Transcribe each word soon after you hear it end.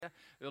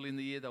early in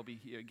the year. They'll be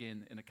here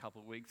again in a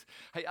couple of weeks.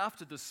 Hey,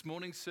 after this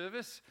morning's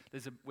service,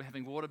 we're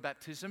having water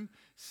baptism,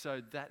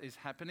 so that is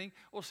happening.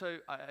 Also,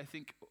 I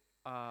think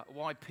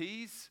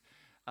YPs,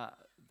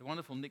 the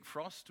wonderful Nick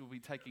Frost will be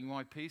taking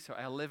YP. So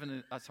our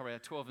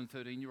 12 and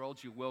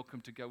 13-year-olds, you're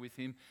welcome to go with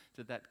him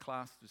to that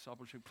class,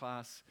 discipleship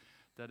class.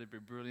 That'd be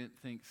brilliant.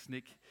 Thanks,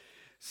 Nick.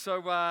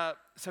 So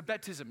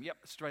baptism,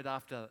 straight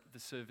after the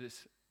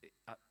service.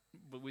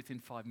 Within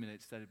 5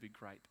 minutes, that'd be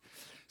great.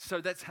 So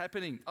that's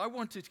happening. I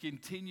wanted to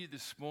continue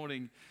this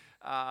morning.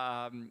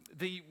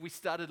 We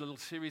started a little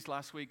series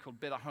last week called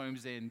Better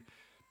Homes and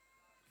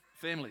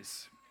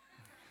Families.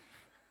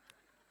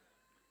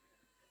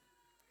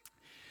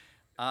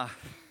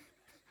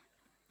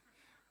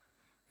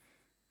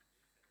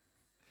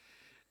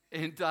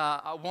 And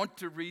I want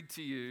to read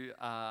to you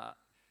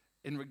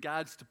in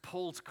regards to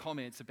Paul's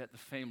comments about the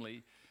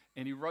family.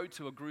 And he wrote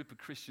to a group of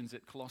Christians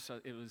at Colossae.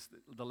 It was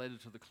the letter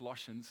to the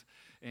Colossians.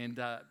 And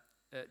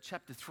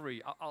chapter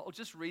 3. I'll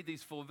just read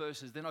these 4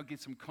 verses, then I'll give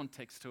some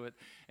context to it,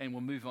 and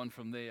we'll move on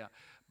from there.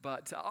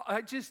 But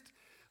I just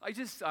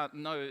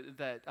know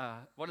that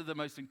one of the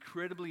most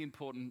incredibly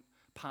important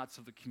parts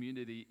of the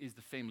community is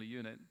the family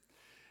unit.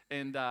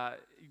 And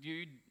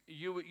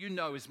you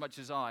know as much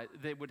as I,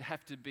 there would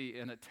have to be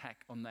an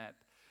attack on that,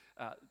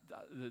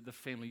 the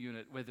family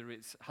unit, whether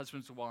it's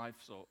husbands or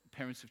wives or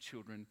parents of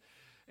children.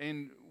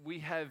 And we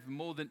have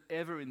more than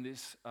ever in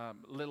this,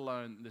 let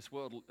alone this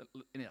world,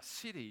 in our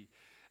city,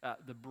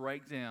 the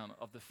breakdown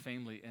of the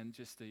family and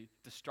just the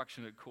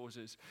destruction it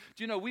causes.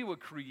 Do you know we were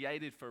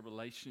created for a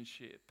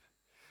relationship?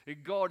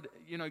 God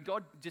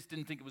just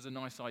didn't think it was a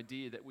nice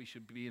idea that we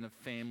should be in a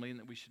family and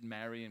that we should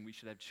marry and we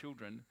should have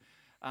children.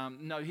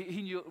 No,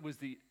 he knew it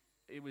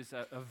was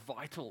a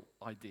vital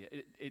idea.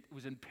 It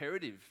was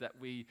imperative that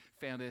we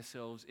found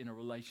ourselves in a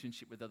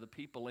relationship with other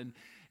people. And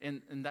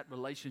that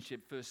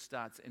relationship first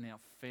starts in our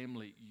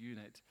family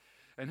unit.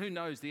 And who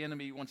knows, the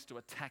enemy wants to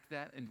attack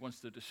that and wants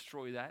to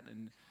destroy that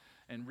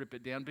and rip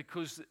it down,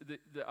 because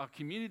our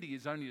community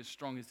is only as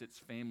strong as its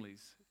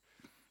families.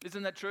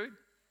 Isn't that true?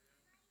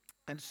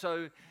 And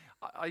so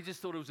I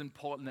just thought it was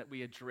important that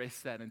we address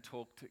that and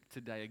talk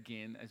today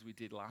again as we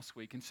did last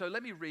week. And so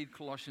let me read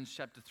Colossians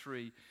chapter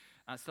 3.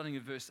 Starting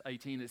in verse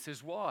 18, it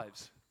says,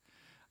 "Wives,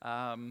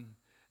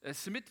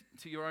 submit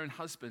to your own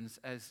husbands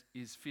as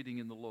is fitting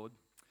in the Lord.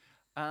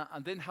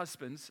 And then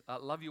husbands,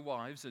 love your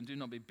wives and do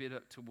not be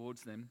bitter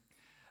towards them.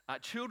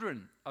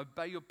 Children,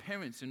 obey your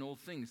parents in all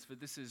things, for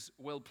this is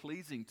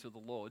well-pleasing to the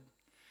Lord.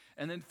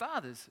 And then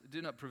fathers,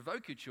 do not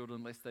provoke your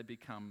children lest they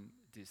become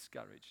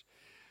discouraged."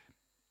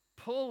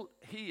 Paul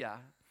here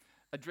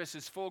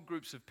addresses 4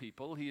 groups of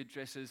people. He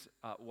addresses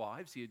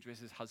wives, he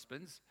addresses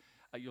husbands.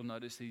 You'll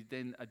notice he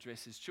then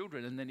addresses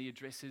children, and then he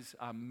addresses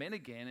men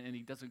again, and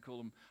he doesn't call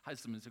them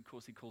husbands, of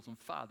course, he calls them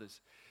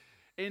fathers.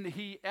 And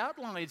he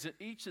outlines in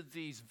each of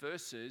these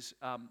verses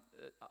a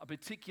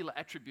particular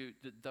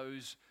attribute that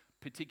those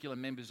particular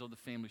members of the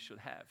family should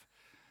have.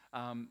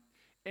 And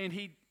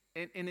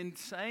in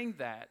saying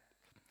that,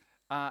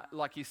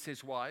 like he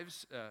says,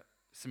 wives,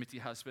 submit to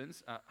your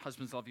husbands,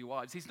 husbands love your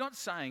wives. He's not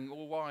saying,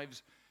 well,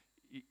 wives,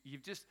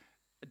 you've just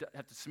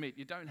have to submit.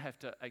 You don't have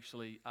to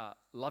actually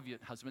love your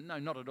husband. No,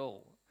 not at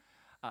all.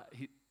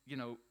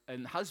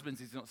 And husbands,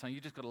 he's not saying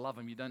you just got to love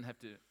them. You don't have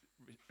to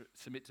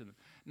submit to them.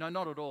 No,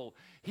 not at all.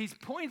 He's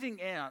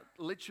pointing out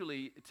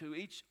literally to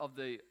each of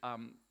the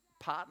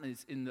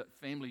partners in the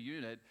family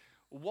unit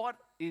what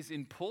is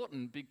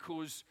important,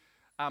 because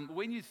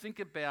when you think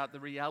about the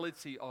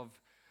reality of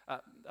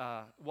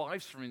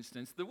wives, for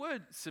instance, the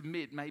word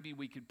submit, maybe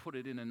we could put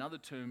it in another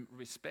term,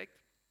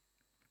 respect.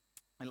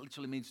 It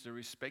literally means to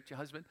respect your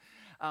husband.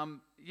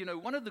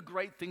 One of the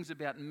great things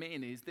about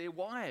men is they're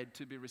wired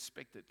to be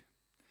respected.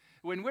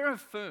 When we're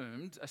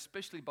affirmed,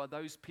 especially by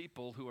those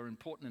people who are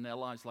important in our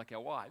lives, like our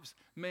wives,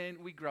 man,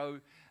 we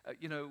grow,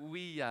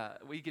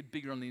 we get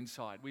bigger on the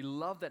inside. We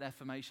love that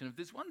affirmation. If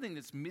there's one thing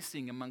that's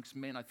missing amongst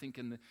men, I think,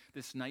 in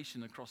this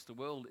nation across the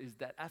world, is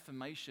that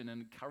affirmation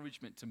and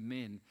encouragement to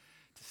men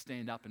to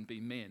stand up and be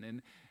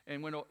men.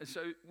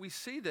 So we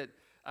see that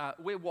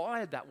we're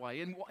wired that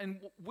way,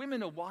 and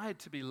women are wired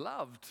to be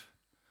loved.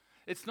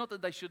 It's not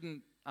that they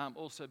shouldn't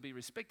also be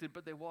respected,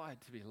 but they're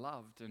wired to be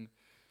loved.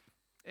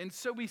 And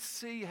so we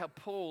see how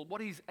Paul, what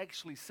he's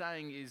actually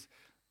saying is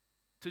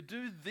to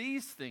do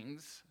these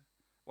things,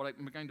 what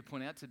I'm going to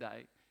point out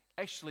today,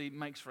 actually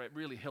makes for a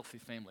really healthy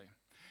family.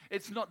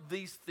 It's not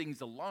these things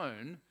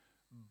alone,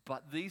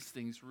 but these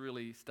things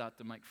really start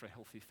to make for a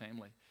healthy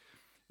family.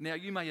 Now,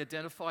 you may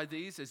identify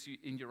these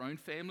in your own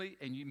family,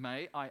 and you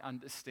may, I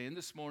understand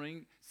this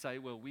morning, say,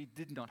 well, we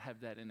did not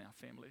have that in our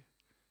family.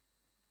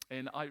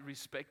 And I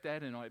respect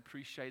that, and I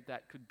appreciate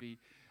that. Could be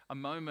a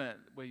moment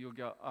where you'll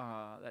go,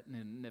 that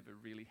never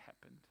really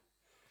happened.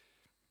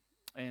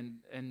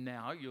 And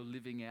now you're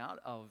living out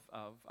of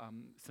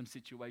some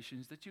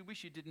situations that you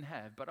wish you didn't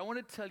have. But I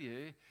want to tell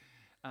you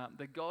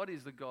that God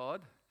is the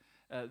God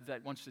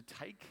that wants to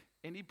take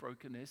any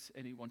brokenness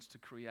and he wants to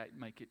create,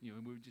 make it new.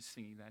 And we were just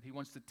singing that. He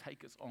wants to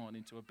take us on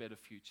into a better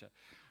future.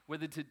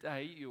 Whether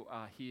today you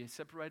are here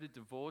separated,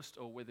 divorced,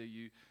 or whether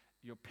you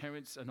your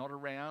parents are not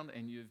around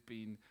and you've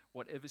been,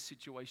 whatever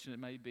situation it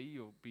may be,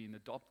 you're being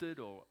adopted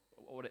or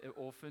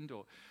orphaned,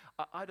 or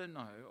I don't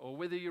know, or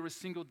whether you're a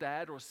single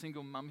dad or a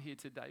single mum here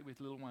today with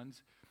little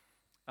ones.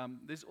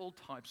 There's all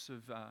types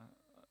of,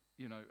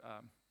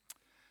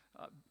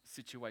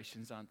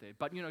 situations, aren't there?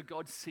 But,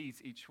 God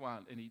sees each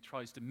one, and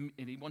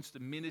He wants to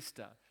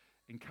minister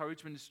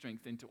encouragement and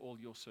strength into all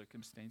your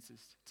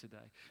circumstances today.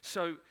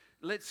 So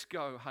let's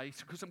go, hey?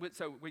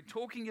 So we're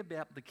talking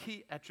about the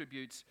key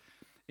attributes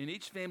in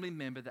each family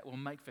member that will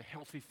make for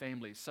healthy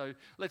families. So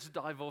let's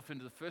dive off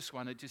into the first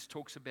one. It just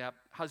talks about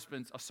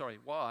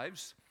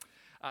wives,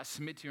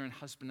 submit to your own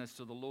husband as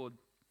to the Lord.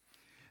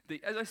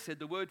 As I said,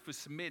 the word for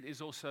submit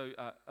is also,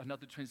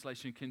 another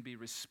translation can be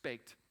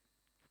respect.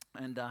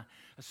 And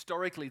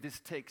historically, this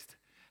text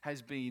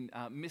has been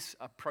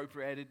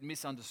misappropriated,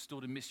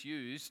 misunderstood, and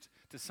misused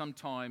to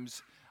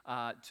sometimes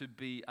to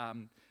be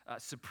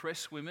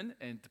suppress women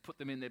and to put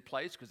them in their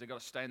place because they've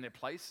got to stay in their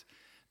place.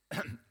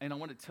 And I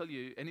want to tell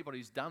you, anybody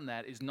who's done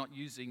that is not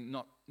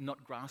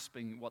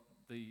grasping what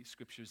the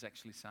Scripture is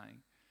actually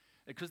saying.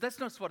 Because that's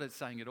not what it's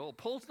saying at all.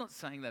 Paul's not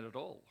saying that at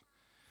all.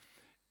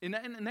 In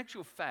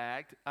actual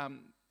fact,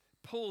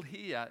 Paul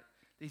here,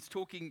 he's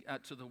talking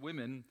to the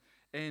women,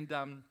 and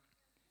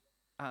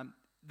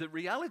the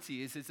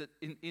reality is that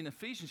in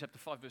Ephesians chapter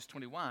 5, verse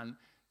 21,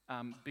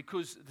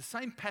 because the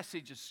same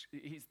passages,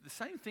 the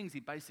same things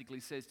he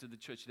basically says to the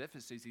church at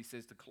Ephesus, he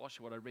says to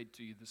Colossae, what I read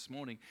to you this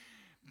morning.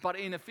 But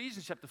in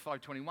Ephesians chapter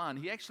 5:21,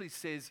 he actually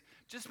says,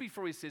 just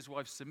before he says,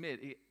 wives,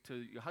 submit to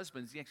your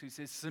husbands, he actually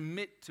says,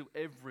 submit to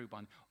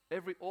everyone.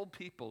 All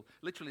people,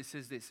 literally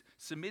says this,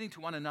 submitting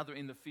to one another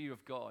in the fear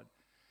of God.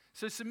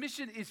 So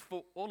submission is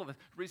for all of us.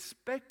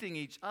 Respecting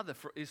each other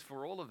is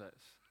for all of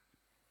us.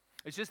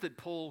 It's just that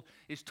Paul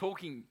is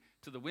talking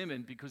to the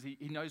women because he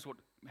knows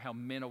how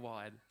men are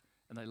wired,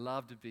 and they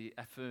love to be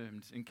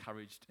affirmed,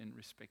 encouraged, and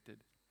respected.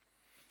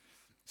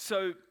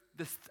 So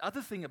the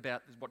other thing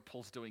about what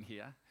Paul's doing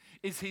here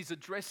is he's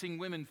addressing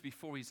women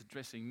before he's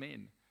addressing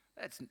men.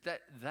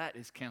 That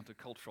is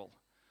countercultural.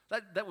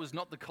 That was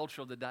not the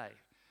culture of the day.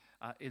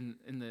 In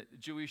the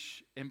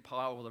Jewish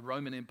Empire or the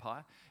Roman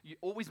Empire,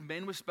 always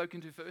men were spoken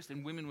to first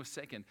and women were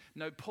second.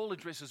 No, Paul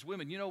addresses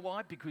women. You know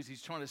why? Because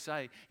he's trying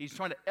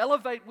to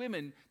elevate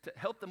women to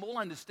help them all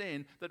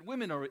understand that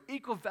women are of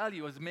equal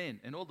value as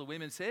men. And all the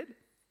women said,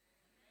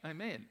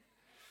 Amen.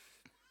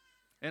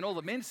 And all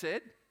the men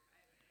said,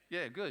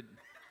 yeah, good.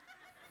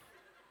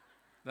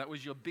 That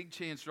was your big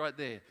chance right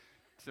there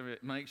to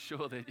make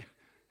sure that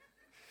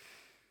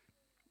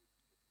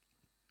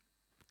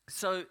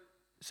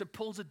So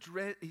Paul's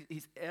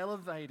he's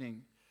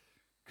elevating,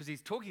 because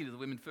he's talking to the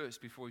women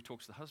first before he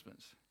talks to the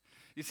husbands.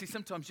 You see,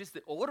 sometimes just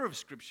the order of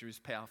Scripture is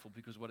powerful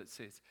because of what it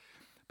says.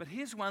 But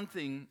here's one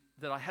thing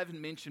that I haven't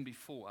mentioned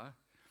before,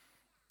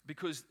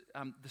 because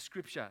the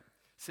Scripture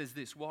says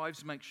this: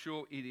 wives, make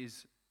sure it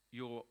is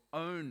your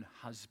own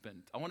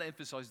husband. I want to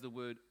emphasize the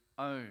word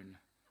own.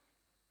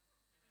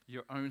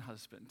 Your own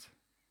husband.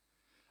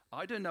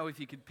 I don't know if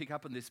you could pick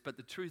up on this, but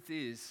the truth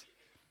is,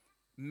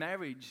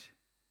 marriage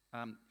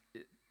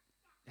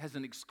has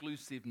an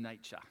exclusive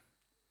nature.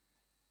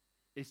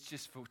 It's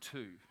just for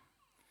two.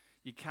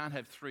 You can't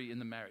have three in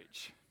the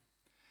marriage.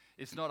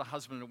 It's not a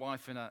husband and a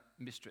wife and a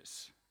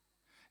mistress.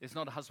 It's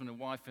not a husband and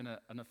wife and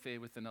an affair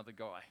with another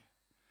guy.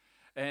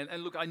 And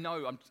look, I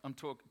know I'm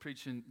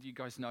preaching, you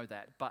guys know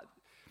that, but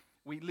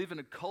we live in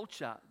a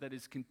culture that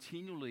is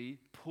continually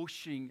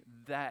pushing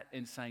that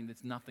and saying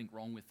there's nothing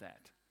wrong with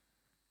that.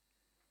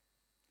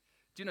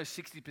 Do you know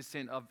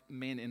 60% of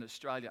men in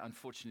Australia,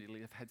 unfortunately,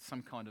 have had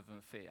some kind of an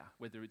affair,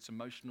 whether it's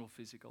emotional or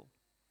physical?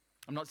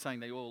 I'm not saying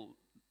they all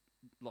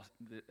lost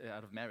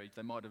out of marriage.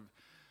 They might have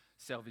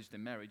salvaged their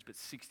marriage, but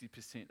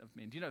 60% of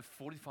men. Do you know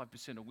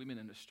 45% of women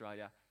in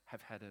Australia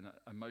have had an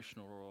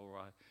emotional or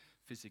a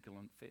physical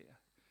affair?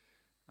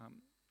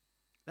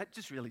 That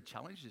just really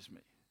challenges me.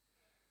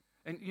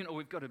 And,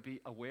 we've got to be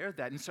aware of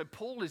that. And so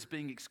Paul is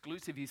being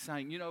exclusive. He's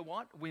saying, you know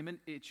what, women,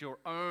 it's your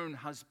own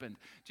husband.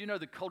 Do you know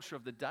the culture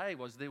of the day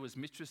was there was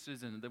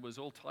mistresses and there was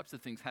all types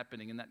of things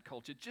happening in that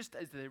culture, just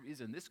as there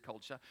is in this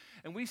culture.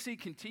 And we see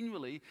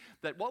continually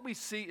that what we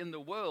see in the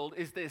world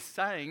is they're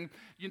saying,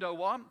 you know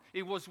what,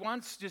 it was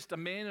once just a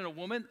man and a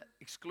woman,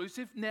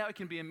 exclusive. Now it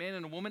can be a man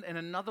and a woman and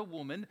another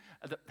woman.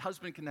 The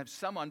husband can have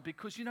someone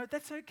because,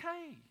 that's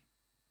okay.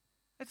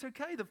 That's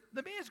okay.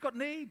 The man's got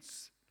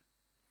needs.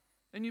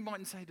 And you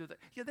mightn't say to that,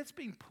 yeah, that's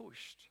being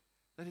pushed,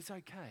 that it's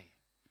okay.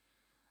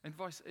 And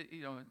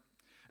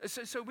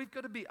so we've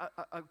got to be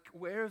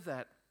aware of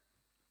that.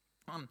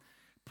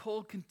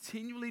 Paul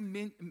continually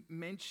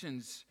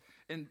mentions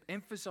and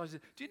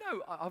emphasizes. Do you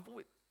know,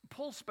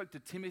 Paul spoke to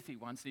Timothy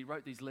once, and he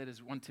wrote these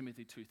letters, 1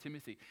 Timothy, 2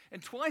 Timothy.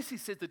 And twice he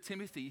said to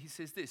Timothy, he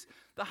says this,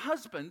 the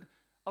husband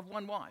of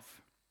one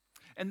wife.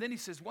 And then he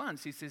says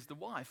the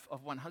wife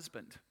of one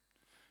husband.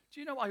 Do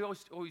you know, I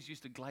always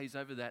used to glaze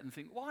over that and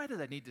think, why do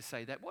they need to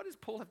say that? Why does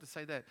Paul have to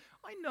say that?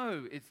 I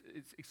know it's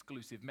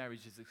exclusive.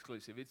 Marriage is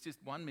exclusive. It's just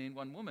one man,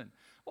 one woman.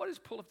 Why does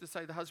Paul have to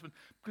say the husband?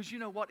 Because you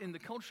know what? In the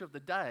culture of the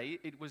day,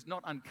 it was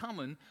not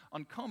uncommon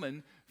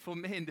for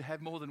men to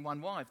have more than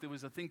one wife. There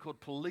was a thing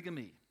called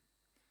polygamy.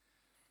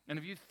 And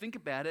if you think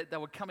about it, they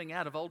were coming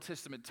out of Old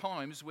Testament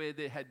times where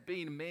there had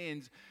been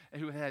men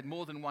who had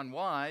more than one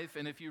wife.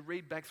 And if you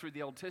read back through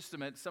the Old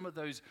Testament, some of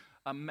those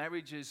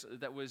marriages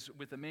that was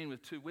with a man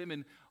with two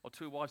women or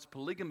two wives,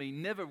 polygamy,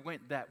 never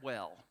went that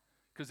well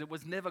because it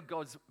was never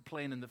God's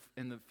plan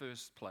in the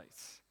first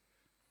place.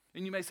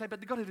 And you may say, but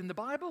they got it in the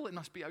Bible, it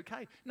must be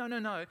okay.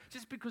 No.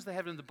 Just because they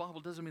have it in the Bible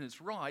doesn't mean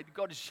it's right.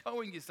 God is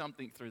showing you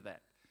something through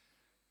that.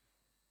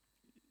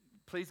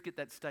 Please get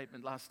that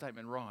last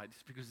statement right,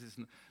 because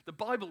the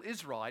Bible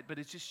is right, but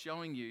it's just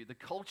showing you the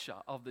culture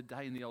of the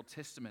day in the Old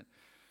Testament.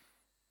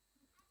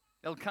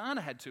 Elkanah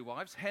had two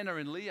wives, Hannah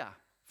and Leah.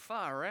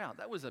 Far out.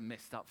 That was a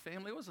messed up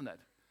family, wasn't it?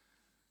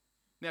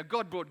 Now,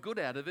 God brought good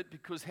out of it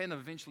because Hannah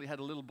eventually had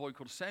a little boy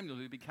called Samuel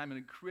who became an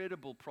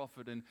incredible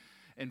prophet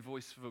and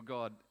voice for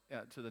God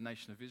to the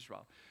nation of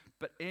Israel.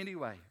 But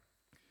anyway,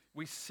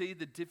 we see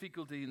the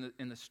difficulty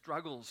in the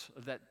struggles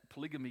that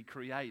polygamy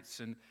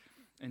creates. And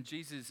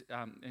Jesus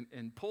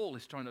and Paul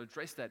is trying to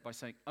address that by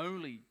saying,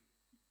 only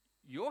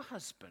your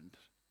husband,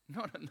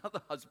 not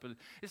another husband.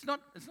 It's not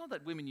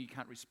that women, you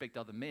can't respect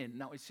other men.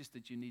 No, it's just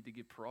that you need to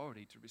give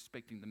priority to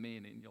respecting the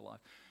man in your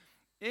life.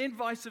 And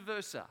vice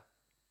versa.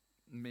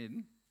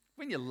 Men,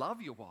 when you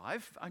love your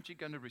wife, aren't you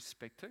going to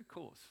respect her? Of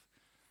course.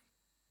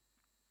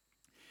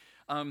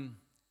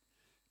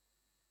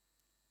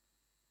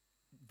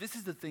 This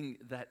is the thing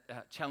that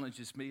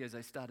challenges me as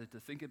I started to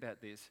think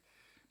about this.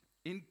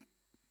 In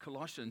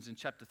Colossians in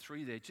chapter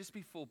 3 there, just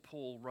before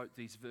Paul wrote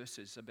these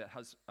verses about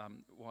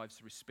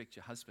wives, respect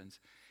your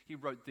husbands, he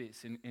wrote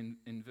this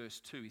in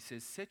verse 2. He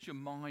says, set your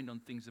mind on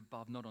things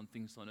above, not on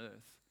things on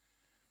earth.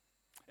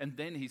 And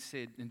then he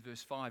said in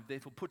verse 5,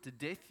 therefore put to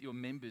death your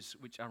members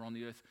which are on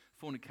the earth,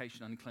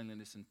 fornication,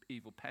 uncleanliness, and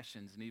evil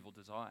passions and evil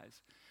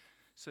desires.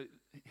 So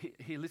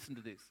here, listen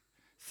to this.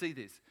 See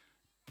this.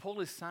 Paul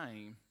is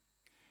saying,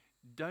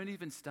 don't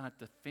even start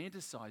to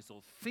fantasize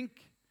or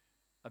think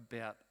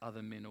about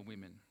other men or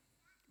women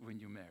when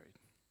you're married.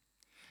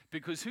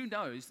 Because who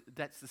knows,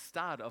 that's the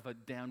start of a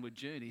downward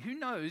journey. Who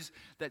knows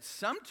that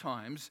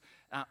sometimes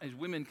as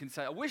women can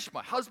say, I wish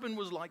my husband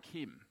was like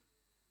him.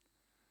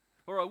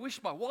 Or I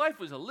wish my wife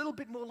was a little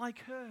bit more like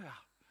her.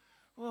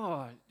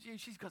 Oh, gee,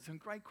 she's got some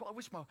great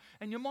qualities.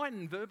 And you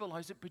mightn't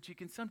verbalize it, but you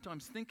can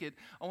sometimes think it.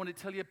 I want to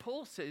tell you,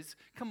 Paul says,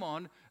 come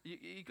on,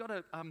 you got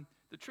to,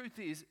 the truth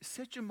is,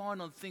 set your mind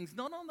on things,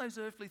 not on those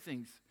earthly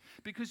things.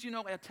 Because, you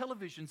know, our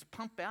televisions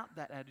pump out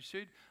that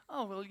attitude.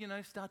 Oh, well, you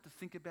know, start to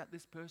think about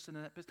this person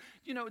and that person.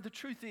 You know, the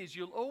truth is,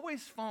 you'll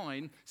always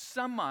find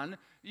someone,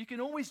 you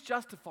can always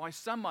justify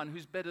someone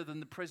who's better than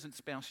the present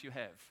spouse you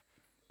have.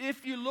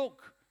 If you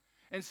look.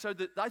 And so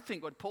that I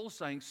think what Paul's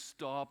saying,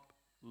 stop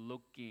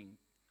looking.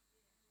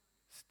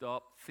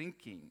 Stop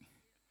thinking.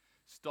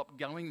 Stop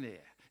going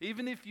there.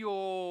 Even if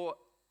you're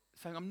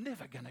saying, I'm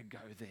never going to go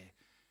there.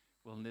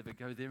 Well, never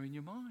go there in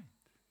your mind.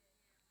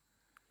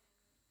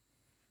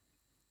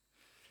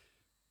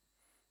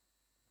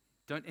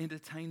 Don't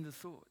entertain the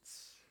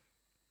thoughts.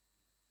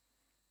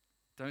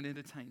 Don't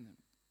entertain them.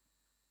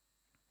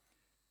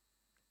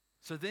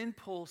 So then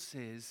Paul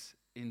says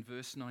in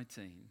verse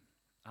 19,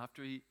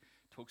 after he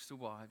talks to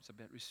wives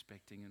about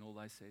respecting and all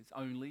they say, it's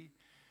only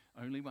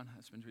one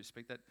husband to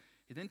respect that.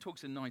 He then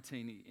talks in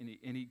 19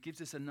 and he gives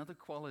us another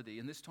quality,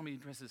 and this time he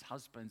addresses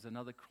husbands,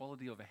 another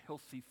quality of a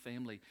healthy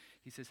family.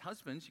 He says,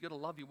 husbands, you've got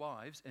to love your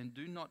wives and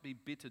do not be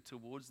bitter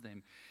towards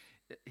them.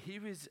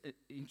 Here is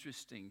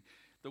interesting.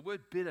 The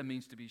word bitter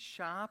means to be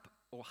sharp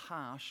or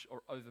harsh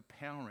or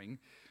overpowering.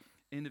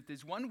 And if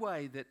there's one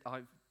way that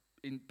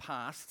in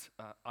past,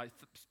 I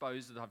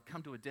suppose that I've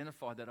come to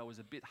identify that I was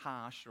a bit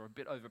harsh or a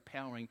bit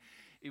overpowering,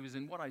 it was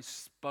in what I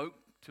spoke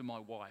to my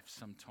wife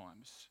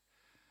sometimes.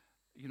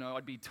 You know,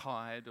 I'd be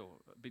tired or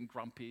been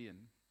grumpy, and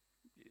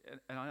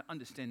I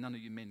understand none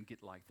of you men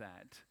get like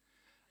that.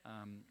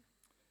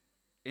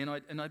 And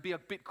I'd be a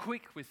bit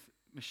quick with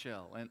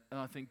Michelle, and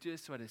I think,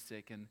 just wait a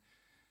second.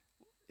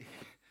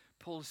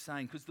 Paul's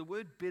saying, because the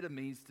word bitter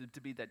means to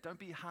be that. Don't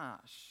be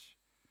harsh.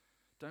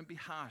 Don't be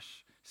harsh.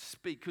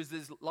 Speak, because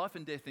there's life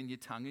and death in your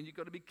tongue, and you've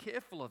got to be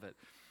careful of it.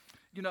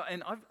 You know,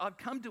 and I've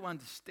come to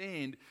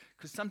understand,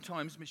 because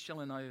sometimes Michelle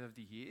and I over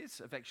the years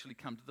have actually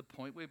come to the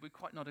point where we're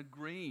quite not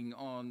agreeing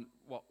on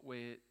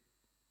we've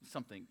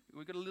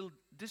got a little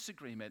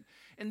disagreement.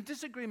 And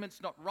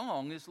disagreement's not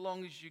wrong as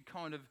long as you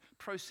kind of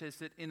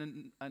process it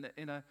in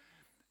a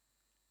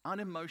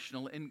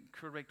unemotional and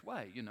correct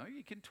way. You know,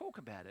 you can talk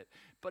about it.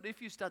 But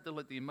if you start to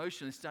let the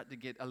emotions start to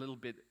get a little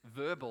bit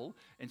verbal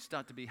and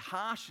start to be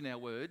harsh in our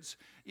words,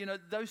 you know,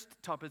 those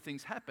type of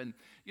things happen.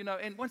 You know,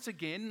 and once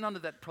again, none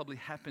of that probably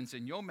happens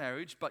in your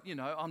marriage, but, you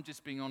know, I'm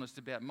just being honest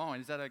about mine.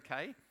 Is that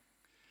okay?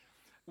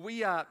 We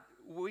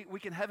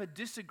can have a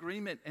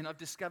disagreement, and I've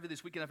discovered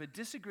this. We can have a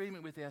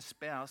disagreement with our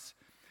spouse,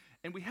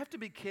 and we have to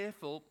be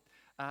careful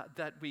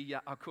that we,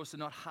 of course, are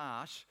not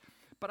harsh.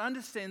 But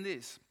understand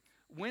this.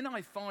 When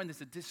I find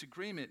there's a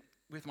disagreement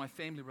with my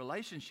family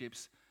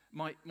relationships,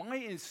 my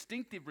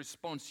instinctive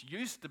response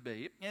used to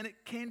be, and it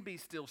can be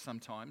still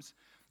sometimes,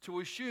 to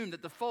assume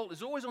that the fault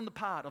is always on the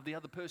part of the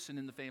other person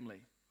in the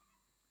family.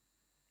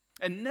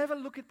 And never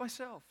look at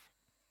myself.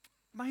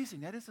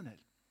 Amazing that, isn't it?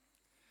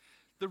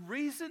 The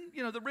reason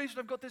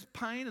I've got this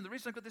pain, and the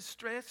reason I've got this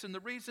stress, and the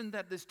reason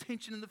that there's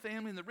tension in the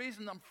family, and the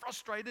reason I'm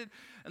frustrated,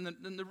 and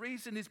the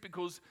reason is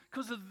because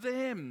of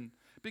them.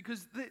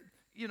 Because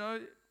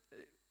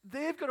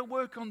they've got to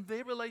work on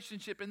their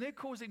relationship, and they're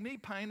causing me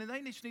pain, and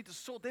they just need to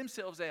sort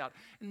themselves out.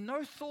 And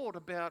no thought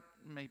about,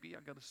 maybe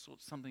I've got to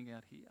sort something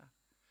out here.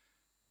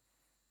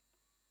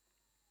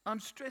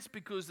 I'm stressed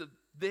because of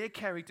their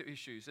character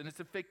issues, and it's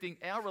affecting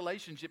our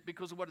relationship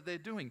because of what they're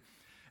doing.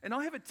 And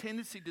I have a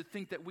tendency to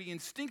think that we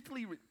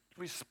instinctively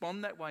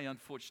respond that way,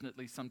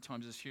 unfortunately,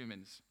 sometimes as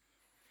humans.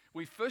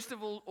 We first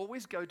of all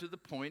always go to the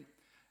point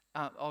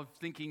of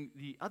thinking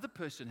the other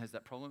person has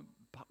that problem,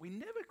 but we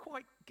never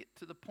quite get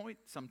to the point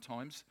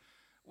sometimes.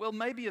 Well,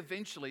 maybe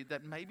eventually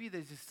that maybe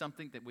there's just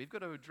something that we've got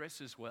to address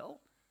as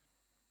well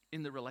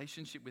in the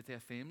relationship with our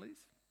families.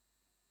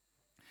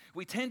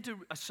 We tend to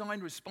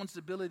assign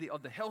responsibility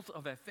of the health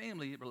of our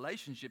family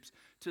relationships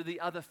to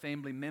the other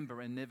family member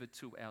and never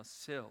to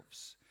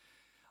ourselves.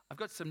 I've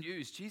got some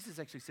news. Jesus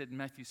actually said in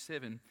Matthew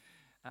 7,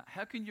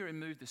 how can you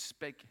remove the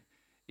speck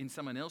in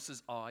someone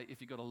else's eye if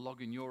you've got a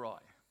log in your eye?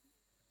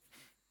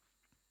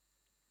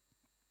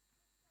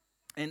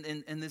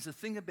 And there's a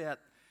thing about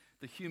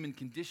the human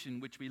condition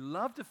which we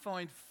love to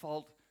find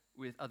fault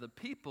with other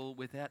people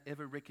without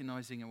ever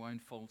recognizing our own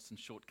faults and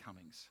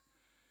shortcomings.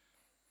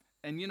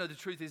 And the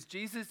truth is,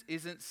 Jesus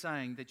isn't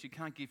saying that you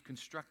can't give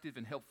constructive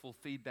and helpful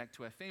feedback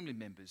to our family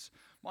members.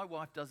 My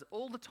wife does it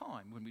all the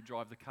time when we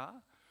drive the car.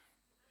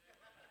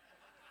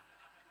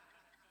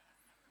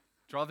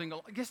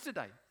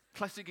 Yesterday,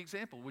 classic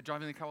example, we're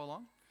driving the car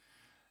along,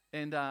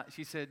 and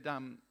she said,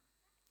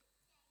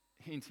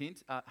 hint,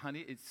 hint,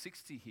 honey, it's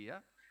 60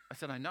 here. I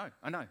said, I know.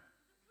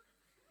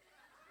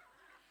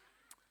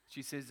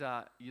 She says,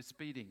 you're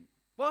speeding.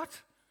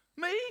 What?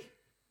 Me?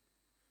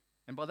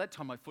 And by that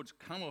time, my foot's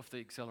come off the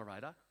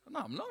accelerator. No,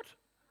 I'm not.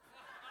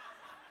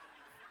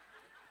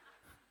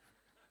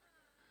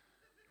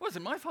 It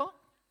wasn't my fault.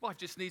 Wife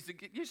just needs to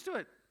get used to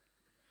it.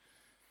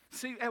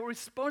 See, our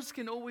response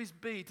can always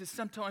be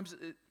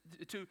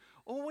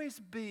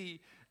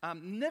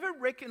never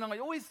recognize,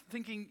 always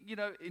thinking,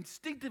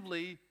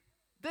 instinctively,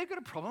 they've got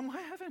a problem,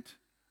 I haven't.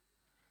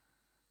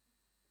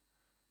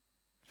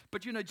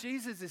 But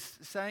Jesus is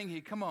saying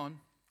here, come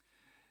on,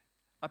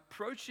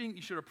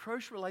 you should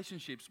approach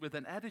relationships with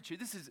an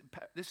attitude.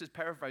 This is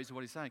paraphrasing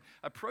what he's saying.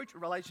 Approach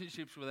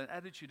relationships with an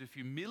attitude of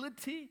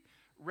humility,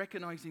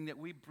 recognizing that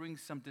we bring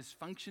some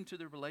dysfunction to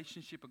the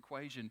relationship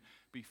equation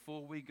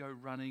before we go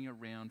running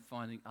around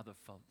finding other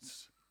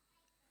faults.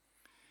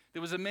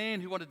 There was a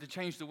man who wanted to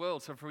change the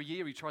world, so for a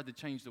year he tried to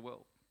change the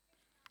world.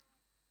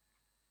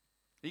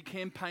 He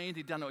campaigned,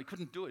 he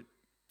couldn't do it.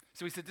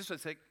 So he said, this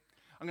was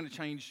I'm going to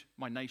change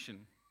my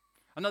nation.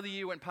 Another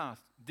year went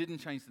past, didn't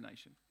change the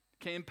nation.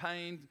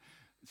 Campaigned,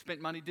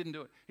 spent money, didn't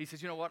do it. He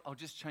says, you know what, I'll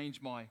just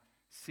change my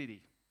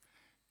city.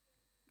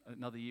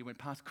 Another year went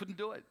past, couldn't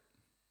do it.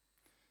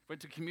 Went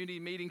to community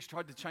meetings,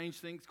 tried to change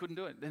things, couldn't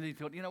do it. Then he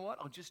thought, you know what,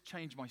 I'll just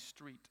change my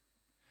street.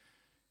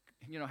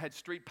 Had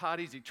street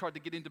parties, he tried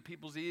to get into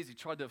people's ears, he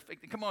tried to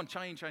affect it. Come on,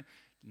 change.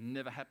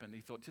 Never happened.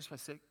 He thought, just for a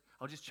sec,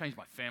 I'll just change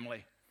my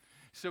family.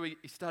 So he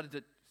started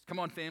to, come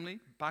on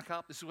family, buck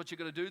up, this is what you're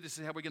going to do, this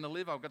is how we're going to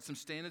live, I've got some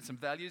standards, some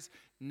values.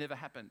 Never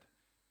happened.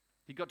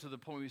 He got to the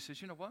point where he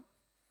says, you know what?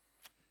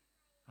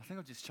 I think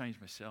I'll just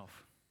change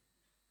myself.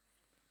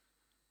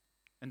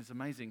 And it's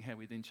amazing how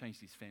he then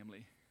changed his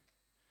family.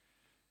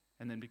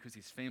 And then because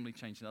his family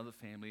changed another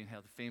family, and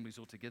how the families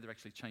all together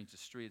actually changed the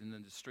street, and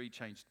then the street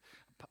changed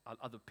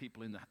other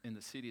people in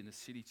the city, and the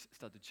city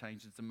started to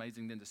change. It's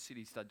amazing. Then the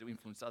city started to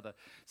influence other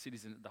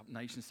cities, and the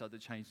nation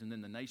started to change, and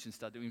then the nation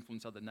started to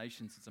influence other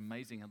nations. It's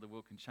amazing how the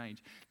world can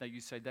change. Now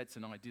you say that's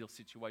an ideal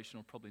situation,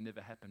 will probably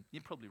never happen.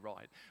 You're probably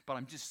right. But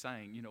I'm just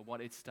saying, you know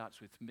what, it starts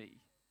with me.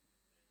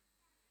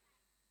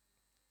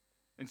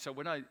 And so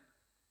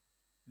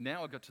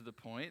now I got to the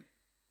point,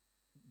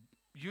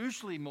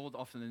 usually more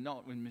often than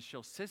not, when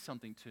Michelle says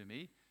something to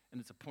me, and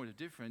it's a point of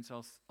difference,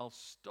 I'll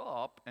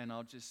stop and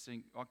I'll just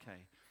think,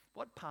 okay,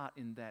 what part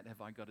in that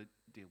have I got to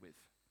deal with?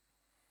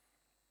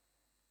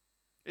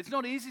 It's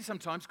not easy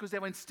sometimes because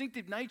our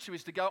instinctive nature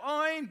is to go,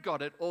 I ain't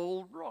got it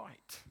all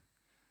right.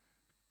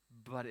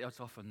 But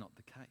it's often not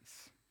the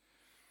case.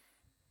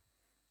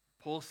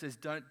 Paul says,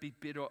 don't be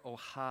bitter or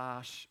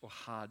harsh or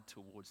hard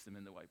towards them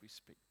in the way we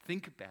speak.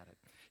 Think about it.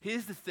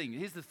 Here's the thing.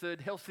 Here's the third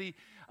healthy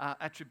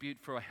attribute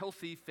for a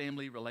healthy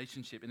family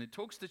relationship. And it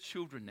talks to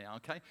children now,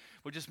 okay?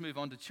 We'll just move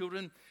on to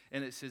children.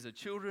 And it says,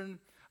 children,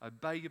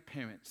 obey your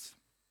parents.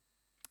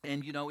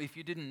 And, if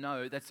you didn't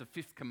know, that's the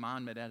fifth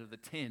commandment out of the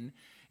 10.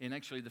 And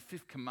actually, the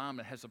fifth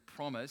commandment has a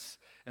promise.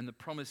 And the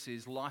promise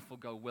is life will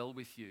go well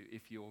with you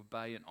if you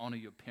obey and honor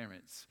your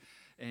parents.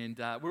 And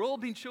we're all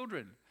been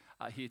children.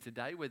 here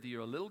today, whether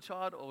you're a little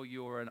child or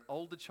you're an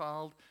older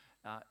child,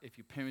 if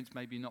your parents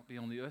maybe not be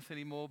on the earth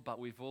anymore, but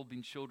we've all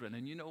been children.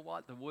 And you know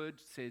what? The word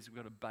says we've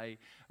got to obey,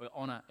 or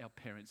honor our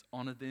parents,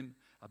 honor them,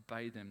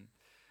 obey them.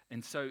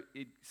 And so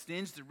it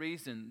stands to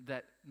reason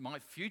that my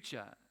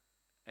future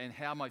and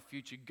how my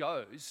future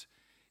goes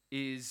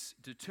is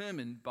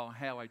determined by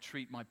how I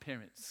treat my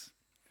parents,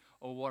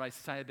 or what I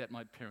say about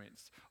my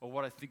parents, or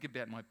what I think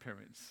about my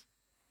parents.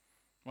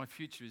 My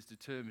future is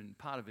determined,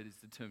 part of it is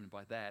determined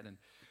by that.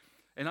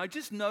 And I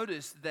just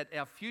noticed that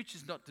our future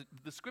is not,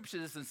 the scripture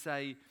doesn't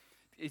say,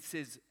 it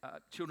says,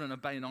 children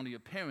obey and honor your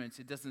parents.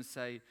 It doesn't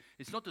say,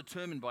 it's not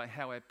determined by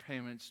how our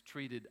parents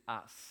treated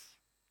us.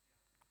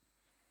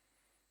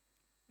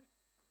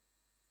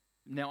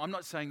 Now, I'm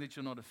not saying that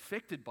you're not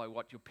affected by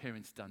what your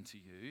parents done to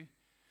you,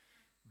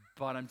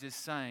 but I'm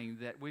just saying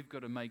that we've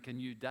got to make a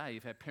new day.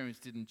 If our parents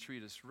didn't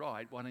treat us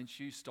right, why don't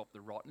you stop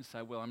the rot and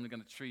say, well, I'm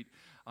going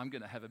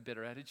to have a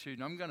better attitude,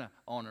 and I'm going to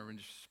honor and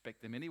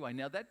respect them anyway.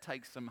 Now, that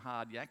takes some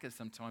hard yakka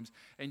sometimes,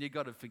 and you've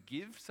got to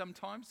forgive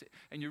sometimes,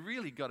 and you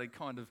really got to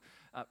kind of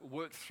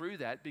work through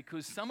that,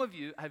 because some of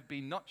you have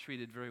been not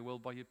treated very well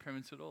by your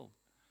parents at all.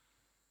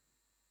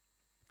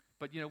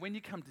 But, when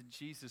you come to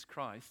Jesus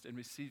Christ and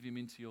receive him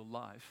into your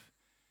life,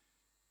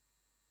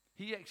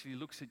 he actually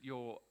looks at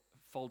your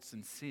faults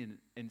and sin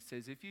and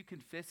says, if you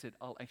confess it,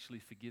 I'll actually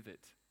forgive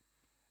it.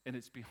 And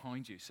it's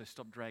behind you, so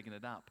stop dragging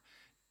it up.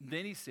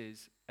 Then he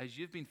says, as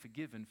you've been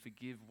forgiven,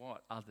 forgive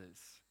what? Others.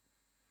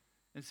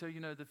 And so,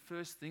 the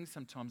first thing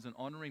sometimes in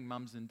honoring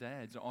mums and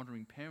dads or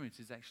honoring parents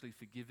is actually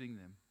forgiving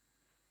them.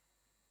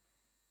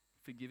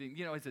 Forgiving.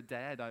 As a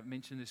dad, I've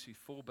mentioned this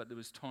before, but there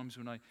was times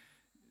when I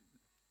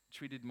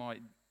treated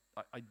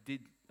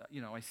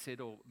I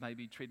said or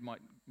maybe treated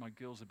my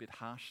girls a bit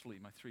harshly,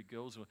 my 3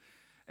 girls.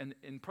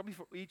 And probably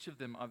for each of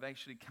them, I've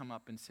actually come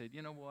up and said,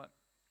 you know what?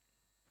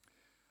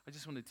 I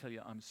just want to tell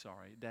you I'm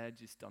sorry. Dad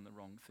just done the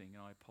wrong thing,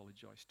 and I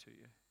apologize to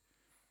you.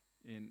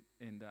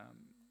 And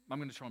I'm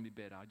going to try and be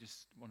better. I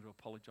just want to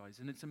apologize.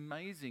 And it's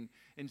amazing.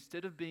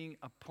 Instead of being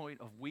a point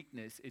of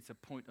weakness, it's a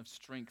point of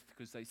strength,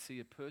 because they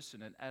see a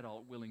person, an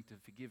adult, willing to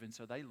forgive, and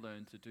so they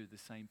learn to do the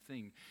same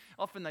thing.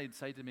 Often they'd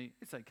say to me,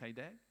 it's okay,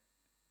 Dad.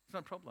 It's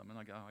no problem. And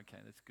I go, oh,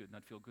 okay, that's good. And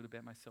I'd feel good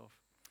about myself.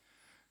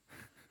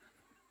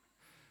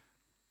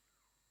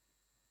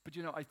 But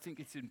I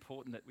think it's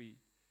important that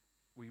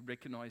we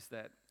recognize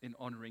that in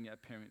honoring our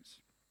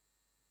parents.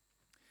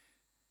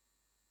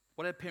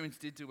 What our parents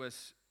did to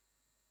us,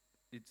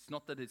 it's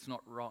not that it's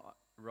not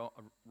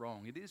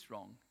wrong. It is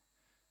wrong.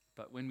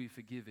 But when we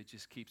forgive, it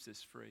just keeps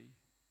us free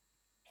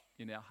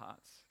in our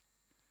hearts,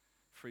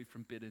 free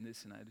from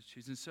bitterness and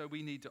attitudes. And so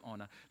we need to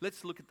honor.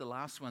 Let's look at the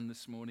last one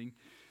this morning.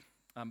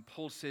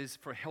 Paul says,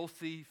 for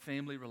healthy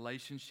family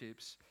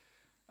relationships,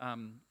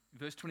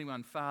 verse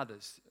 21,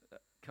 fathers,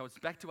 it's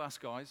back to us,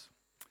 guys.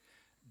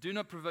 Do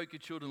not provoke your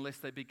children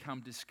lest they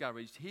become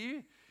discouraged.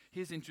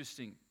 Here's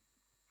interesting.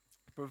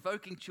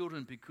 Provoking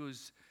children,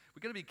 because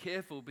we've got to be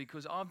careful,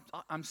 because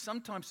I'm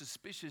sometimes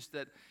suspicious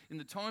that in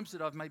the times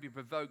that I've maybe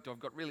provoked, I've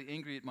got really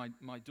angry at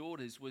my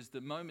daughters, was the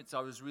moments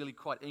I was really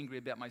quite angry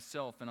about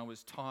myself, and I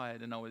was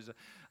tired, and I was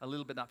a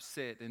little bit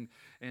upset, and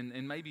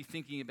maybe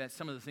thinking about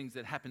some of the things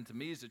that happened to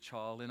me as a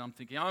child, and I'm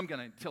thinking, I'm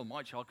going to tell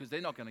my child, because they're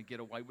not going to get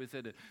away with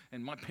it,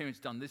 and my parents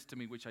done this to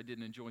me, which I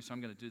didn't enjoy, so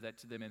I'm going to do that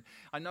to them. And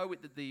I know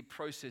that the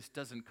process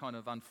doesn't kind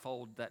of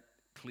unfold that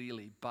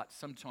clearly, but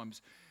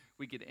sometimes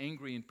we get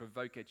angry and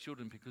provoke our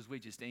children because we're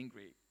just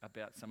angry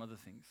about some other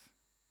things.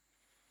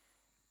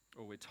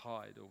 Or we're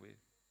tired, or we're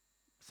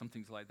some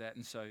things like that.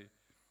 And so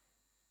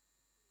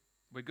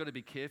we've got to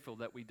be careful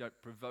that we don't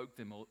provoke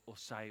them or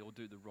say or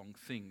do the wrong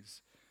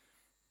things.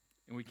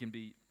 And we can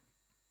be,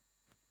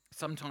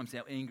 sometimes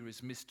our anger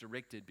is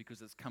misdirected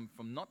because it's come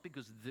from not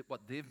because of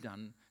what they've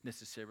done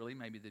necessarily.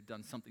 Maybe they've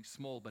done something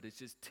small, but it's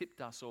just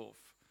tipped us off.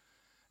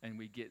 And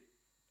we get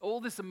all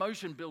this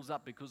emotion builds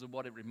up because of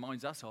what it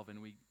reminds us of,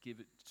 and we give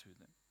it to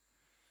them.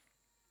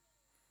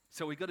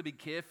 So we've got to be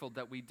careful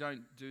that we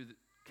don't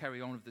carry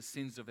on with the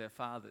sins of our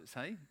fathers,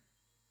 hey?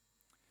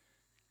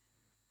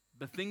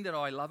 The thing that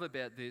I love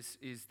about this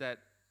is that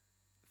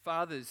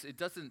fathers,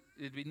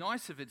 it'd be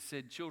nice if it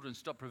said, children,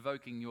 stop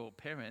provoking your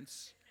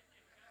parents.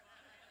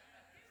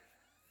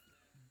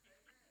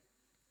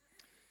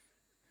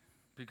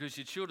 Because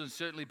your children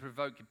certainly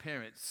provoke your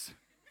parents.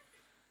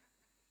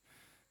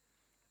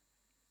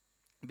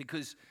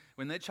 Because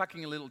when they're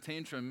chucking a little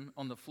tantrum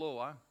on the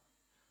floor,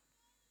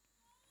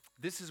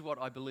 this is what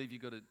I believe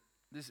you've got to.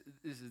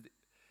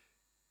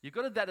 You've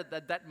got to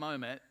at that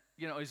moment.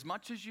 As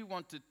much as you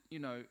want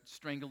to,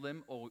 strangle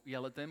them or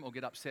yell at them or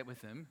get upset with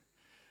them.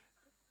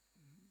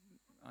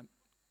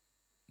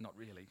 Not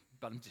really,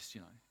 but I'm just,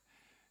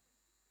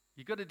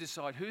 You've got to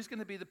decide who's going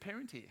to be the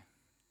parent here.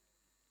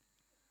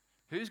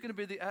 Who's going to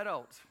be the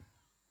adult?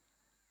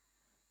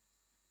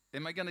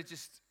 Am I going to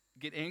just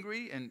get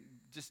angry and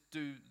just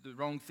do the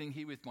wrong thing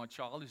here with my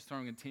child who's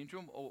throwing a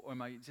tantrum, or am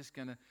I just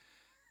going to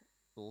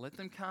let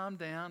them calm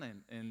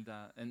down?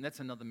 And that's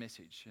another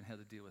message and how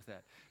to deal with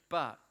that.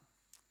 But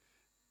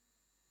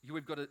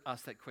we've got to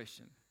ask that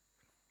question.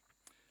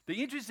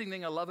 The interesting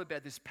thing I love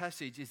about this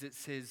passage is it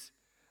says,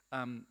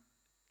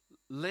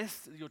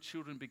 lest your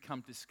children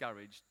become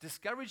discouraged.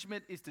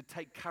 Discouragement is to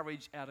take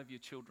courage out of your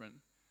children.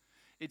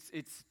 It's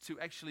to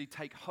actually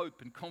take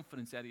hope and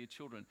confidence out of your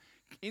children.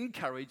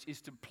 Encourage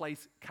is to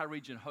place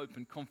courage and hope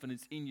and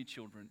confidence in your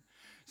children.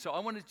 So I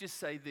want to just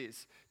say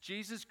this.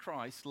 Jesus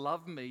Christ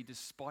loved me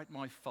despite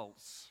my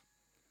faults.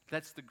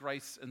 That's the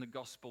grace and the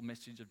gospel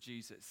message of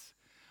Jesus.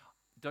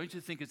 Don't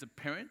you think as a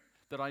parent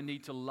that I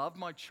need to love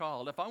my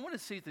child? If I want to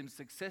see them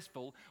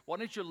successful, why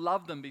don't you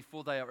love them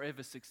before they are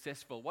ever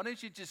successful? Why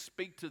don't you just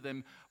speak to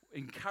them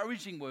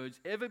encouraging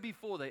words ever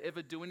before they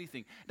ever do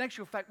anything? In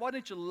actual fact, why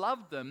don't you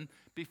love them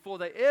before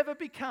they ever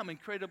become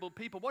incredible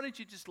people? Why don't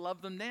you just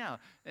love them now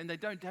and they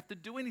don't have to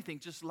do anything?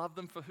 Just love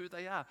them for who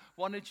they are.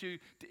 Why don't you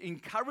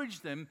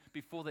encourage them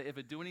before they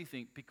ever do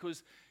anything?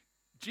 Because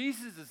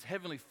Jesus, as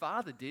Heavenly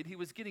Father did, he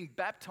was getting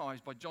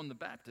baptized by John the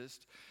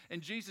Baptist,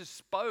 and Jesus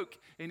spoke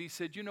and he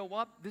said, you know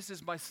what? This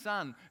is my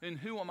son in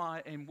whom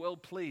I am well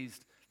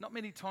pleased. Not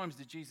many times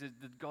did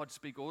God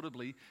speak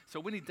audibly,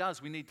 so when he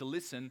does, we need to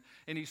listen.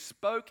 And he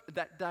spoke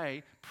that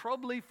day,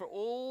 probably for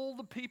all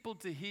the people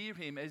to hear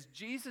him, as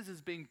Jesus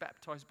is being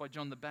baptized by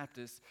John the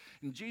Baptist,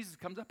 and Jesus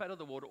comes up out of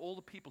the water, all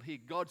the people hear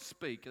God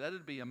speak. That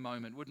would be a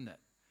moment, wouldn't it?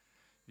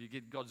 You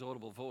get God's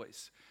audible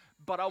voice.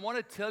 But I want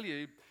to tell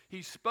you,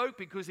 he spoke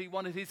because he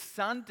wanted his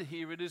son to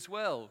hear it as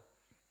well.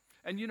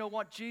 And you know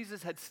what?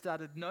 Jesus had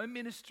started no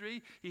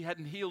ministry. He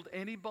hadn't healed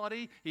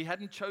anybody. He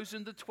hadn't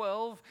chosen the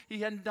 12.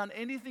 He hadn't done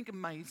anything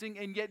amazing.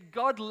 And yet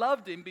God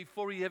loved him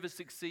before he ever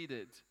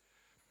succeeded.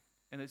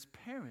 And as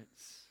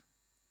parents,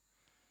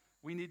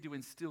 we need to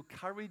instill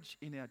courage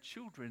in our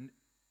children,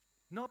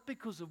 not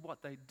because of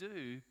what they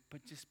do,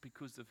 but just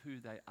because of who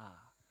they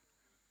are.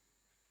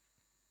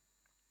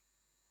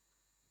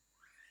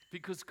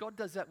 Because God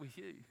does that with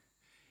you.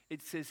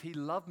 It says he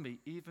loved me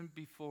even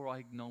before I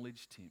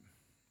acknowledged him.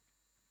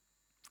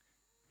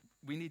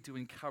 We need to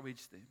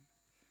encourage them.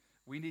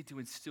 We need to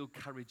instill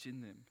courage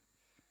in them.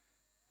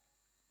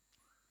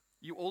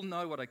 You all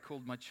know what I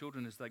called my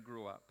children as they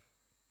grew up.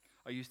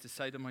 I used to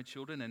say to my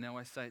children, and now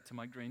I say it to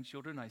my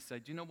grandchildren, I say,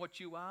 do you know what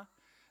you are?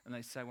 And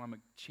they say, well, I'm a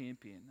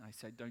champion. I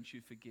say, don't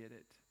you forget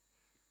it.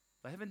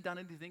 They haven't done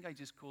anything, I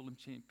just call them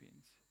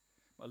champions.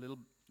 My little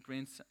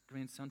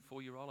grandson,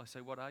 4-year-old, I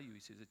say, what are you? He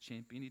says, a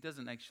champion. He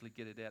doesn't actually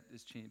get it out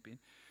as champion.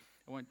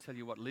 I won't tell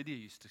you what Lydia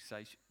used to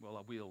say. Well,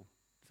 I will.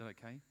 Is that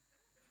okay?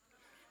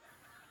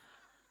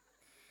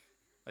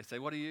 I say,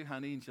 what are you,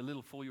 honey? And she's a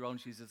little 4-year-old,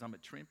 and she says, I'm a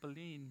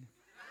trampoline.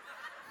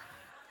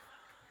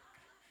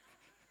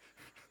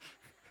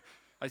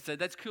 I say,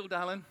 that's cool,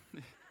 darling.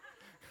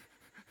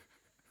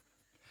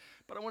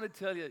 But I want to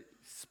tell you,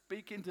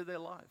 speak into their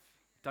life.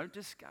 Don't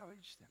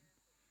discourage them.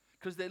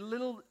 Because they're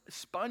little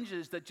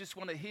sponges that just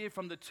want to hear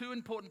from the two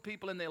important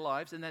people in their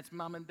lives, and that's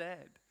mum and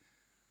dad.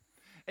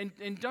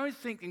 And don't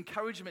think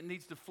encouragement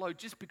needs to flow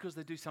just because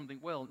they do something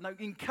well. No,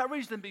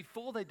 encourage them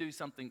before they do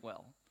something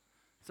well,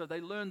 so they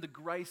learn the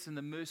grace and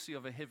the mercy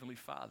of a Heavenly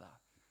Father.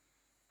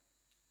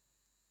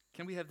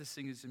 Can we have the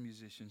singers and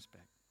musicians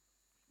back?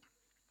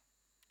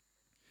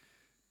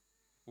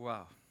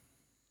 Wow.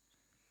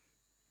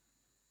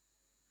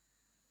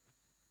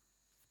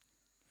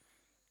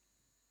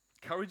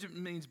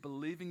 Encouragement means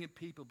believing in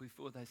people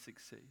before they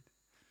succeed.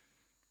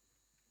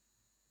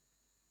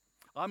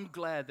 I'm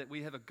glad that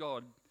we have a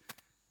God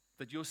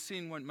that your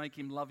sin won't make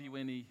him love you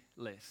any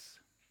less.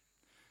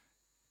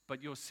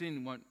 But your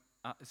sin won't,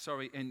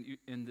 in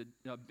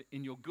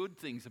your good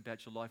things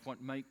about your life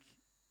won't make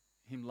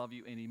him love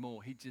you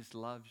anymore. He just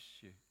loves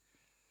you.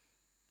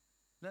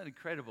 Isn't that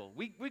incredible?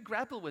 We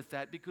grapple with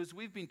that because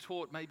we've been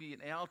taught maybe in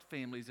our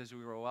families as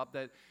we grow up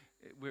that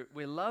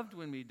we're loved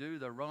when we do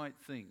the right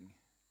thing.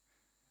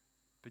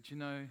 But you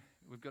know,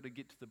 we've got to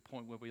get to the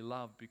point where we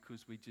love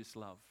because we just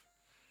love.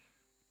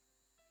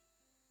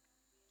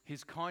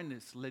 His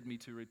kindness led me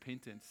to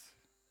repentance.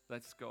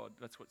 That's God.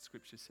 That's what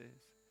Scripture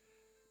says.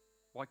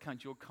 Why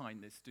can't your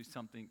kindness do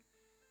something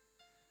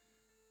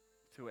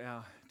to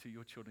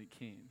your children? It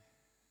can.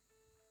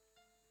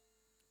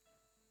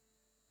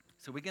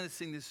 So we're going to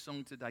sing this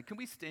song today. Can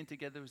we stand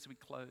together as we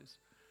close?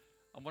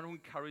 I want to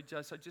encourage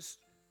us. I just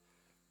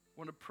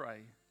want to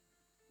pray.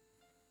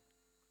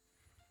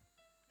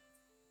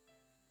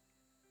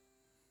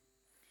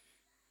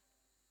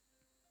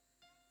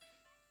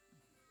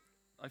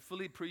 I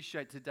fully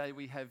appreciate today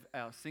we have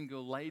our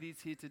single ladies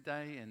here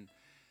today, and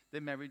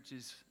their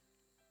marriages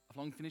are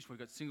long finished. We've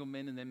got single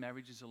men and their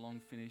marriages are long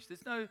finished.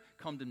 There's no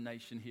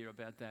condemnation here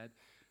about that.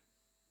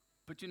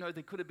 But you know,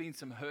 there could have been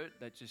some hurt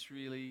that just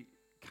really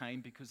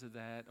came because of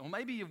that. Or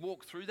maybe you've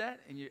walked through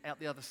that and you're out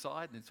the other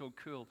side and it's all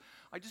cool.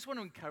 I just want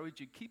to encourage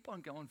you, keep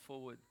on going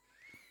forward.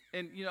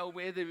 And you know,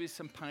 where there is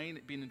some pain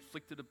being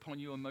inflicted upon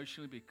you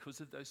emotionally because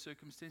of those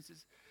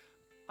circumstances,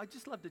 I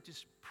just love to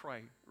just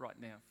pray right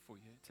now for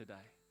you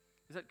today.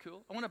 Is that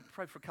cool? I want to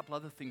pray for a couple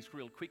other things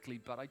real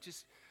quickly, but I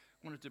just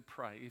wanted to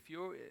pray. If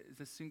you're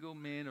a single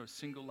man or a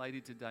single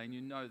lady today and you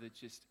know that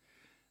just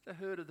the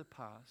hurt of the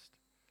past,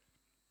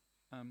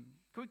 can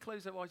we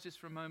close our eyes just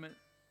for a moment?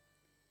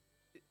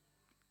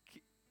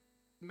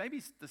 maybe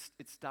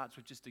it starts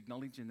with just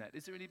acknowledging that.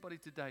 Is there anybody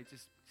today,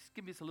 just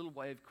give me a little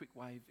wave, quick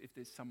wave, if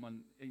there's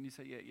someone, and you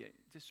say, yeah,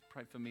 just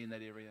pray for me in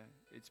that area.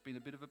 It's been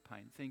a bit of a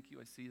pain. Thank you,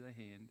 I see the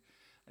hand.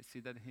 I see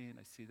that hand,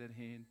 I see that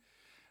hand.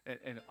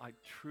 And I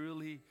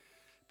truly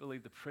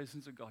believe the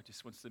presence of God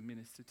just wants to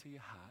minister to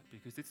your heart,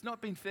 because it's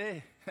not been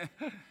fair.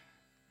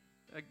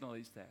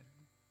 Acknowledge that.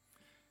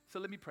 So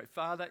let me pray.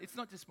 Father, it's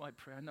not just my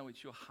prayer. I know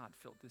it's your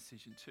heartfelt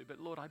decision too. But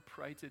Lord, I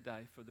pray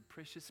today for the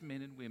precious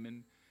men and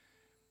women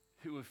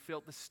who have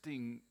felt the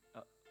sting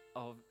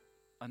of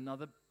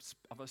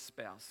a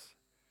spouse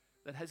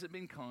that hasn't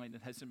been kind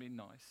and hasn't been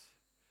nice.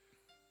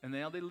 And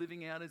now they're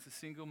living out as a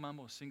single mum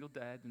or single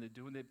dad, and they're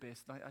doing their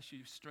best. And I ask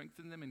you to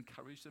strengthen them,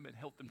 encourage them, and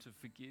help them to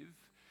forgive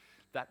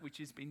that which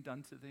has been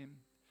done to them.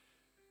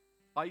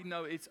 I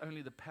know it's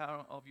only the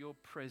power of your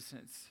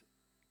presence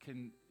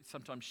can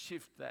sometimes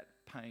shift that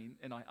pain,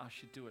 and I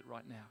ask you to do it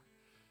right now.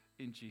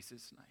 In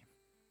Jesus'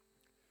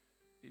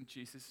 name. In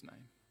Jesus'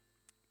 name.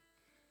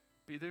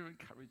 Be their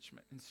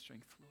encouragement and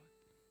strength, Lord.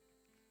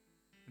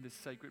 In this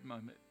sacred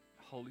moment,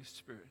 Holy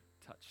Spirit,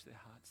 touch their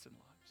hearts and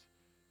lives.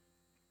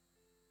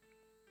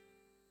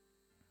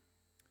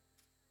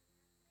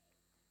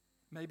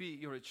 Maybe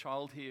you're a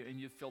child here and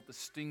you've felt the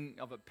sting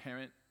of a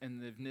parent and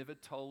they've never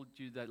told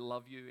you they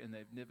love you and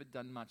they've never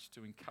done much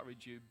to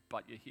encourage you,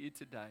 but you're here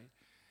today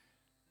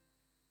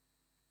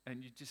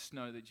and you just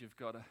know that you've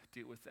got to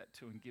deal with that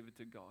too and give it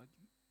to God.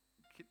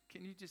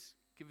 Can you just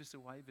give us a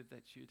wave if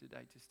that's you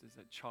today, just as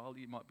a child?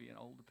 You might be an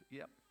older.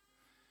 Yep,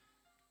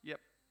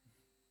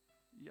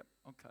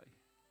 okay.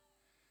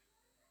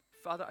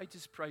 Father, I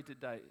just pray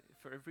today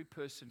for every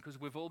person, because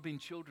we've all been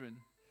children.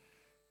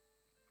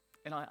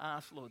 And I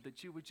ask, Lord,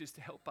 that you would just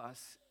help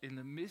us in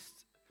the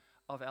midst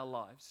of our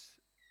lives.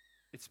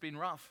 It's been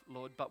rough,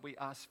 Lord, but we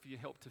ask for your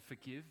help to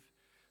forgive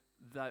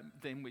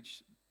them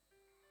which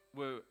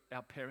were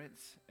our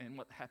parents and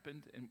what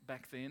happened and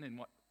back then and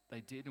what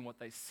they did and what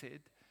they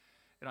said.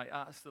 And I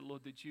ask the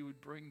Lord that you would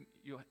bring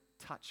your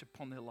touch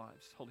upon their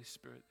lives, Holy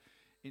Spirit,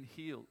 and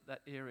heal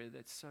that area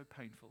that's so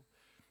painful.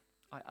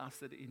 I ask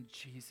that in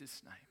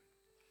Jesus' name.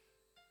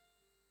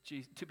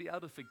 To be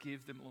able to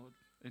forgive them, Lord,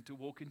 and to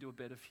walk into a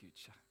better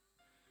future.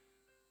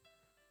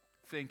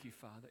 Thank you,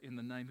 Father, in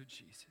the name of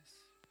Jesus.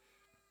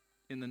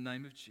 In the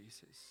name of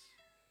Jesus.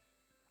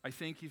 I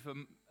thank you for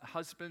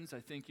husbands. I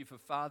thank you for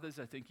fathers.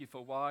 I thank you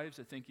for wives.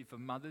 I thank you for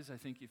mothers. I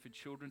thank you for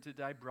children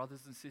today,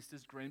 brothers and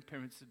sisters,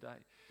 grandparents today.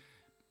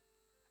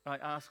 I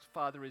ask,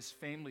 Father, as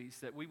families,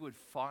 that we would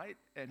fight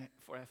and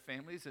for our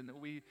families, and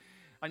that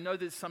I know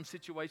there's some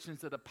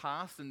situations that are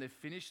past and they're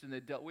finished and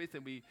they're dealt with,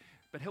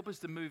 but help us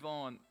to move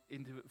on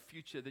into the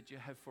future that you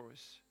have for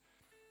us.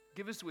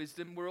 Give us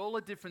wisdom. We're all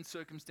at different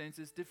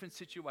circumstances, different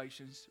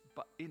situations,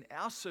 but in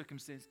our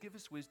circumstance, give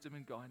us wisdom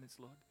and guidance,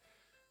 Lord.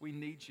 We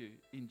need you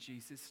in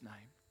Jesus'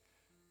 name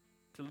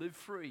to live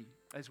free,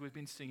 as we've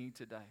been singing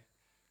today,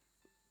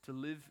 to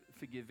live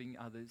forgiving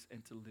others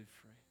and to live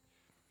free.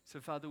 So,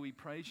 Father, we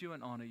praise you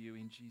and honor you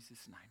in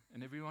Jesus' name.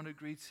 And everyone who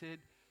agreed said,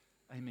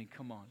 amen.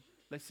 Come on.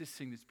 Let's just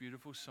sing this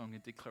beautiful song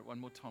and declare it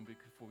one more time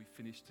before we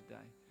finish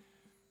today.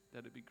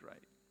 That'd be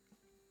great.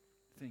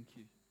 Thank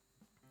you.